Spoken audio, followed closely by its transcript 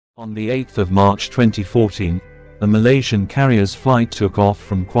On the 8th of March 2014, a Malaysian carrier's flight took off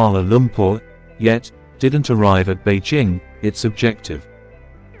from Kuala Lumpur, yet didn't arrive at Beijing, its objective.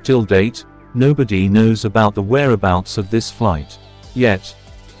 Till date, nobody knows about the whereabouts of this flight. Yet,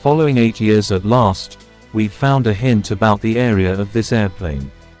 following 8 years at last, we've found a hint about the area of this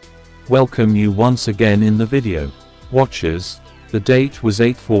airplane. Welcome you once again in the video. Watchers, the date was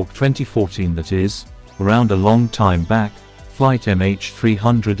 8th August 2014, that is, around a long time back. Flight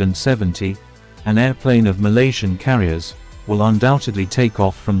MH370, an airplane of Malaysian carriers, will undoubtedly take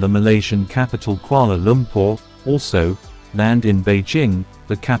off from the Malaysian capital Kuala Lumpur, also land in Beijing,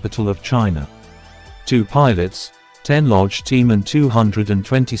 the capital of China. 2 pilots, 10 lodge team and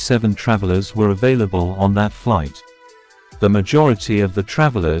 227 travelers were available on that flight. The majority of the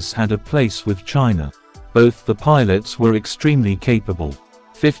travelers had a place with China. Both the pilots were extremely capable.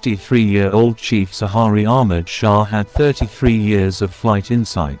 53-year-old Chief Sahari Ahmad Shah had 33 years of flight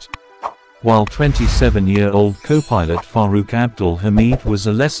insight, while 27-year-old co-pilot Farooq Abdul Hamid was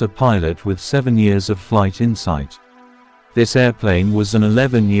a lesser pilot with 7 years of flight insight. This airplane was an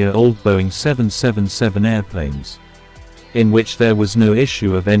 11-year-old Boeing 777 airplanes, in which there was no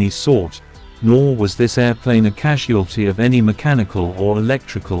issue of any sort, nor was this airplane a casualty of any mechanical or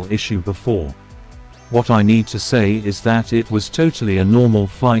electrical issue before. What I need to say is that it was totally a normal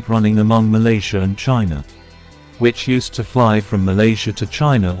flight running among Malaysia and China, which used to fly from Malaysia to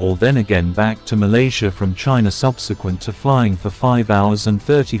China or then again back to Malaysia from China, subsequent to flying for 5 hours and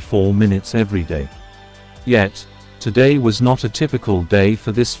 34 minutes every day. Yet, today was not a typical day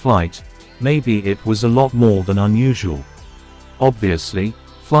for this flight. Maybe it was a lot more than unusual. Obviously,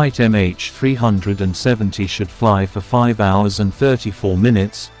 flight MH370 should fly for 5 hours and 34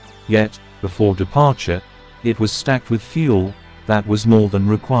 minutes, yet, before departure, it was stacked with fuel that was more than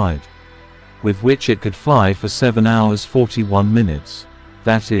required, with which it could fly for 7 hours 41 minutes.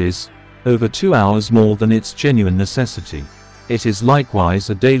 That is, over 2 hours more than its genuine necessity. It is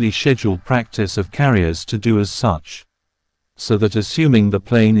likewise a daily scheduled practice of carriers to do as such, so that assuming the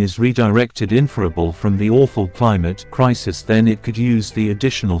plane is redirected inferable from the awful climate crisis, then it could use the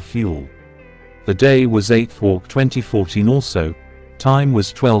additional fuel. The day was 8th August 2014 also. Time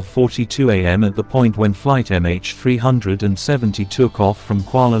was 12:42 am at the point when flight MH370 took off from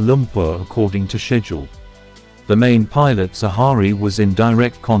Kuala Lumpur according to schedule. The main pilot Sahari was in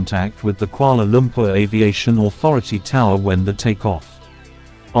direct contact with the Kuala Lumpur Aviation Authority tower when the takeoff.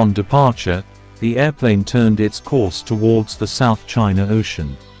 On departure, the airplane turned its course towards the South China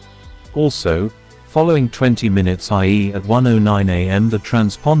Ocean. Also, following 20 minutes, i.e. at 1:09 am, the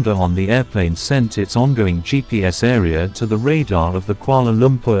transponder on the airplane sent its ongoing GPS area to the radar of the Kuala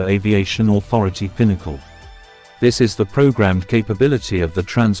Lumpur Aviation Authority Pinnacle. This is the programmed capability of the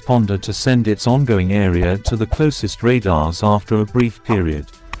transponder to send its ongoing area to the closest radars after a brief period.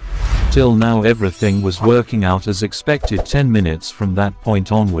 Till now everything was working out as expected 10 minutes from that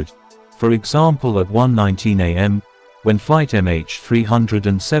point onward. For example, at 1:19 am, when flight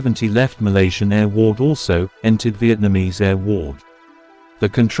MH370 left Malaysian Air Ward, also entered Vietnamese Air Ward. The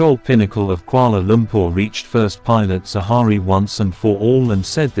control pinnacle of Kuala Lumpur reached first pilot Sahari once and for all and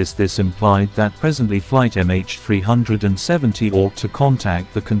said this implied that presently flight MH370 ought to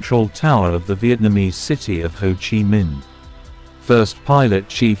contact the control tower of the Vietnamese city of Ho Chi Minh. First pilot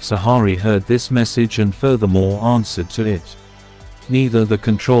Chief Sahari heard this message and furthermore answered to it. Neither the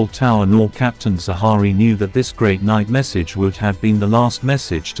control tower nor Captain Sahari knew that this great night message would have been the last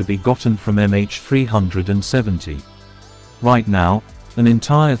message to be gotten from MH370. Right now, an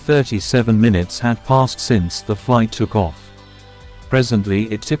entire 37 minutes had passed since the flight took off.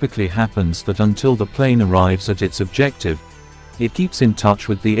 Presently it typically happens that until the plane arrives at its objective, it keeps in touch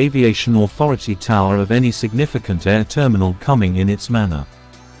with the Aviation Authority tower of any significant air terminal coming in its manner.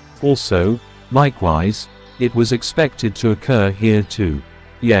 Also, likewise, it was expected to occur here too.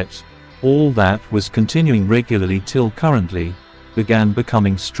 Yet, all that was continuing regularly till currently began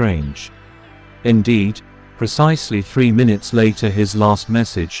becoming strange. Indeed, precisely 3 minutes later his last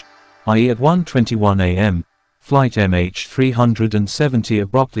message, i.e. at 1:21 am, flight MH370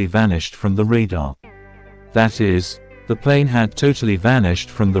 abruptly vanished from the radar. That is, the plane had totally vanished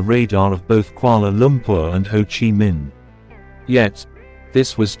from the radar of both Kuala Lumpur and Ho Chi Minh. Yet,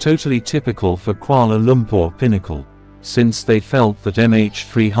 this was totally typical for Kuala Lumpur Pinnacle, since they felt that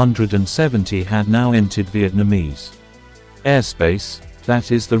MH370 had now entered Vietnamese airspace.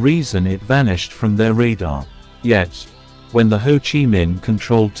 That is the reason it vanished from their radar. Yet, when the Ho Chi Minh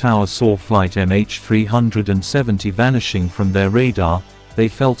control tower saw flight MH370 vanishing from their radar, they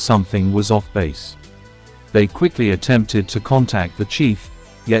felt something was off base. They quickly attempted to contact the chief,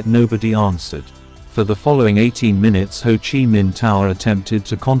 yet nobody answered. For the following 18 minutes Ho Chi Minh Tower attempted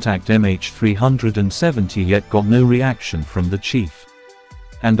to contact MH370 yet got no reaction from the chief.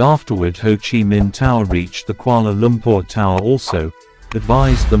 And afterward Ho Chi Minh Tower reached the Kuala Lumpur Tower also,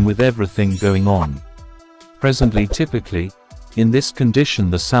 advised them with everything going on. Presently typically, in this condition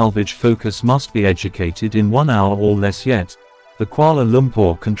the salvage focus must be educated in 1 hour or less yet. The Kuala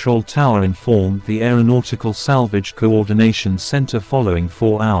Lumpur Control Tower informed the Aeronautical Salvage Coordination Center following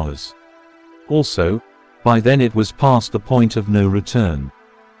 4 hours. Also, by then it was past the point of no return.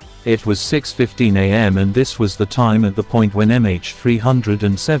 It was 6:15 a.m. and this was the time at the point when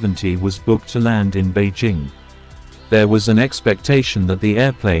MH370 was booked to land in Beijing. There was an expectation that the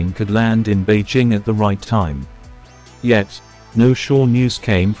airplane could land in Beijing at the right time. Yet, no sure news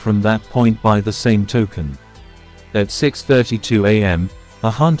came from that point by the same token. At 6:32 a.m., a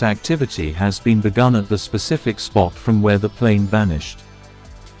hunt activity has been begun at the specific spot from where the plane vanished.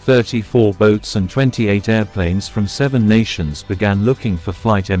 34 boats and 28 airplanes from 7 nations began looking for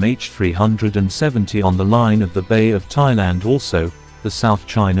flight MH370 on the line of the Bay of Thailand, also the South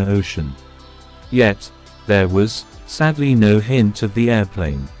China Ocean. Yet, there was, sadly, no hint of the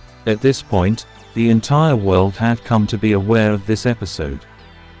airplane. At this point, the entire world had come to be aware of this episode.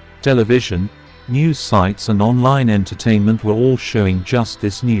 Television, news sites and online entertainment were all showing just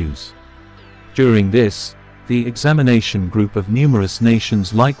this news. During this, the examination group of numerous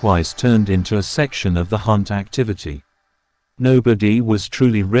nations likewise turned into a section of the hunt activity. Nobody was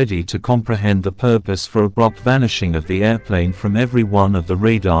truly ready to comprehend the purpose for abrupt vanishing of the airplane from every one of the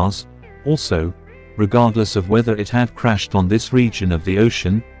radars. Also, regardless of whether it had crashed on this region of the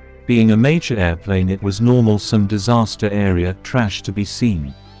ocean, being a major airplane, it was normal some disaster area trash to be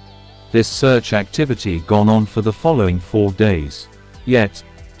seen. This search activity gone on for the following 4 days. Yet,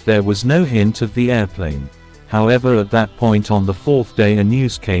 there was no hint of the airplane. However, at that point on the 4th day a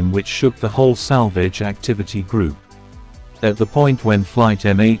news came which shook the whole salvage activity group. At the point when flight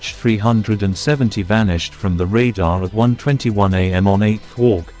MH370 vanished from the radar at 1:21 a.m. on 8th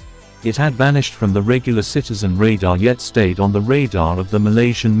walk, it had vanished from the regular citizen radar yet stayed on the radar of the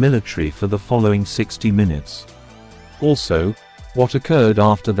Malaysian military for the following 60 minutes. Also, what occurred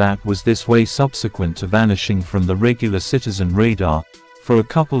after that was this way: subsequent to vanishing from the regular citizen radar, for a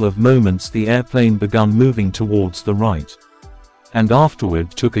couple of moments the airplane began moving towards the right. And afterward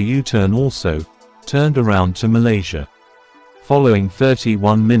took a U-turn also, turned around to Malaysia. Following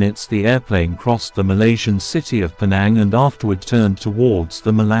 31 minutes the airplane crossed the Malaysian city of Penang and afterward turned towards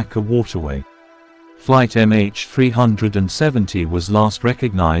the Malacca waterway. Flight MH370 was last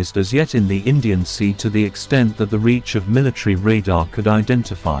recognized as yet in the Indian Sea to the extent that the reach of military radar could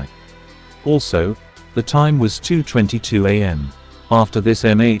identify. Also, the time was 2:22 a.m. After this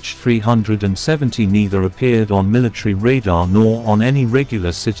MH370 neither appeared on military radar nor on any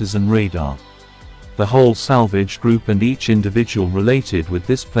regular citizen radar. The whole salvage group and each individual related with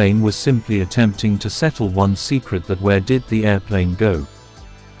this plane was simply attempting to settle one secret: that where did the airplane go?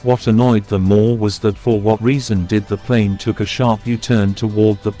 What annoyed them more was that for what reason did the plane took a sharp U-turn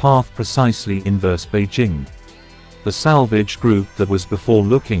toward the path precisely inverse Beijing. The salvage group that was before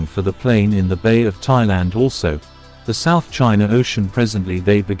looking for the plane in the Bay of Thailand, also the South China Ocean, presently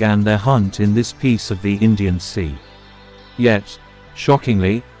they began their hunt in this piece of the Indian Sea. Yet,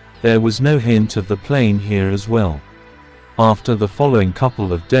 shockingly, there was no hint of the plane here as well. After the following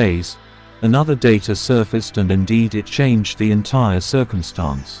couple of days, another data surfaced and indeed it changed the entire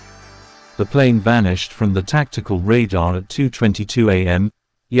circumstance. The plane vanished from the tactical radar at 2:22 a.m.,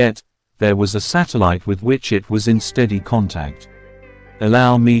 yet, there was a satellite with which it was in steady contact.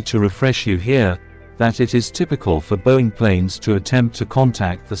 Allow me to refresh you here, that it is typical for Boeing planes to attempt to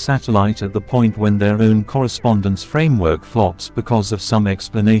contact the satellite at the point when their own correspondence framework flops because of some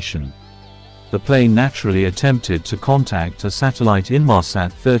explanation. The plane naturally attempted to contact a satellite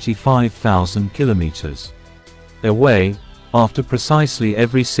Inmarsat 35,000 kilometers away, after precisely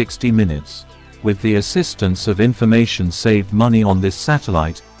every 60 minutes. With the assistance of information saved money on this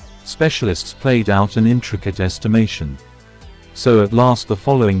satellite, specialists played out an intricate estimation. So at last the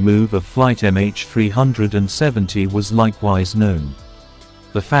following move of flight MH370 was likewise known.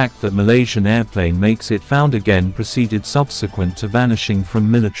 The fact that Malaysian airplane makes it found again proceeded subsequent to vanishing from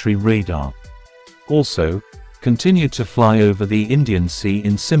military radar. Also, continued to fly over the Indian Sea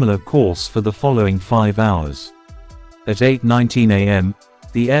in similar course for the following 5 hours. At 8:19 a.m.,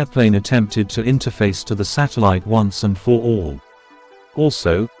 the airplane attempted to interface to the satellite once and for all.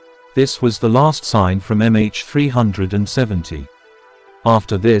 Also, this was the last sign from MH370.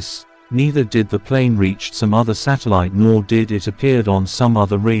 After this, neither did the plane reach some other satellite nor did it appear on some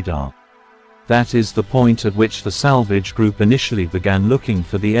other radar. That is the point at which the salvage group initially began looking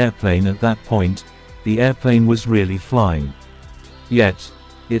for the airplane. At that point, the airplane was really flying. Yet,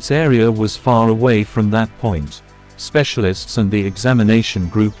 its area was far away from that point. Specialists and the examination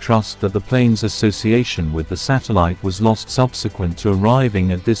group trust that the plane's association with the satellite was lost subsequent to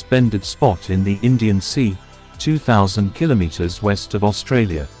arriving at this bended spot in the Indian Sea, 2,000 kilometers west of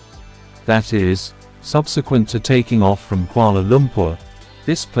Australia. That is, subsequent to taking off from Kuala Lumpur,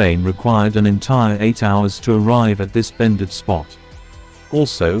 this plane required an entire 8 hours to arrive at this bended spot.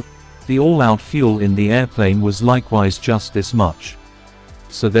 Also, the all-out fuel in the airplane was likewise just this much.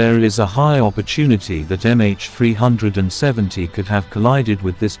 So there is a high opportunity that MH370 could have collided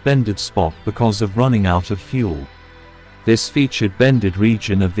with this bended spot because of running out of fuel. This featured bended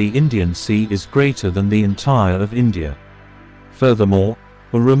region of the Indian Sea is greater than the entire of India. Furthermore,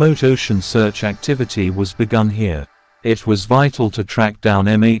 a remote ocean search activity was begun here. It was vital to track down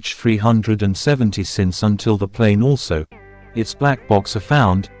MH370 since until the plane also, its black box are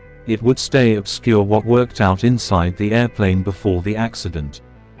found, it would stay obscure what worked out inside the airplane before the accident.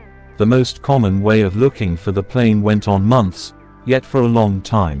 The most common way of looking for the plane went on months, yet for a long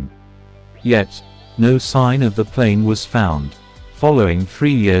time. Yet, no sign of the plane was found. Following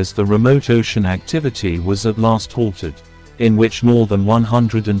 3 years the remote ocean activity was at last halted, in which more than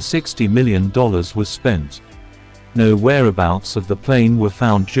 $160 million was spent. No whereabouts of the plane were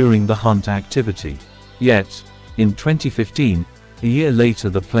found during the hunt activity. Yet, in 2015, a year later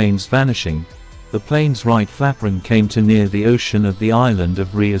the plane's vanishing, the plane's right flaperon came to near the ocean of the island of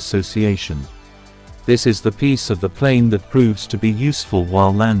reassociation. This is the piece of the plane that proves to be useful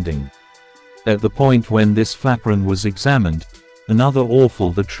while landing. At the point when this flaperon was examined, another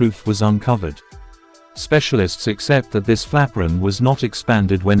awful the truth was uncovered. Specialists accept that this flaperon was not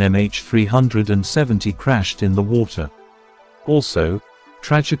expanded when MH370 crashed in the water. Also,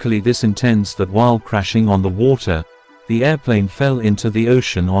 tragically this intends that while crashing on the water, the airplane fell into the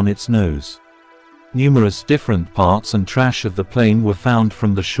ocean on its nose. Numerous different parts and trash of the plane were found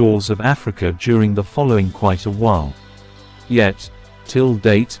from the shores of Africa during the following quite a while. Yet, till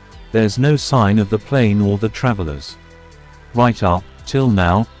date, there's no sign of the plane or the travelers. Right up till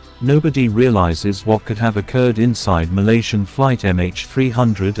now, nobody realizes what could have occurred inside Malaysian flight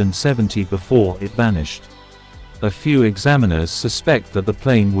MH370 before it vanished. A few examiners suspect that the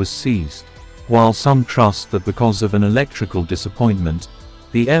plane was seized, while some trust that because of an electrical disappointment,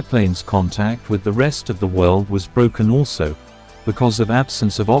 the airplane's contact with the rest of the world was broken also. Because of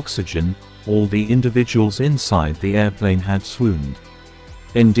absence of oxygen, all the individuals inside the airplane had swooned.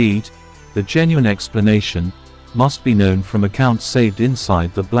 Indeed, the genuine explanation must be known from accounts saved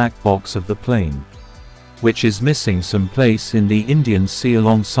inside the black box of the plane, which is missing some place in the Indian Sea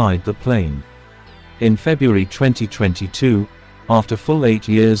alongside the plane. In February 2022, after full 8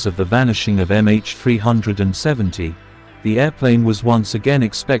 years of the vanishing of MH370, the airplane was once again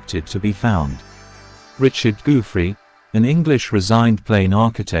expected to be found. Richard Guthrie, an English resigned plane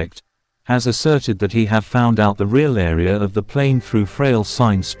architect, has asserted that he have found out the real area of the plane through frail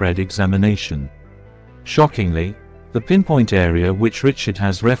sign spread examination. Shockingly, the pinpoint area which Richard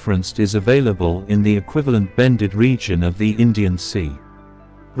has referenced is available in the equivalent bended region of the Indian Sea.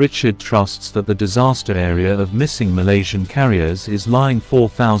 Richard trusts that the disaster area of missing Malaysian carriers is lying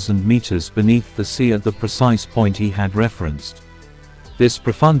 4,000 meters beneath the sea at the precise point he had referenced. This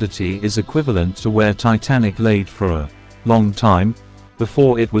profundity is equivalent to where Titanic laid for a long time,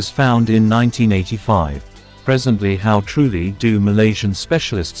 before it was found in 1985. Presently, how truly do Malaysian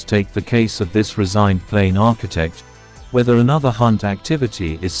specialists take the case of this resigned plane architect? Whether another hunt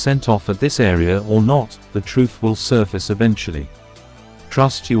activity is sent off at this area or not, the truth will surface eventually.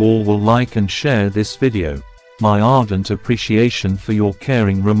 Trust you all will like and share this video. My ardent appreciation for your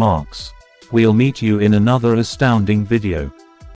caring remarks. We'll meet you in another astounding video.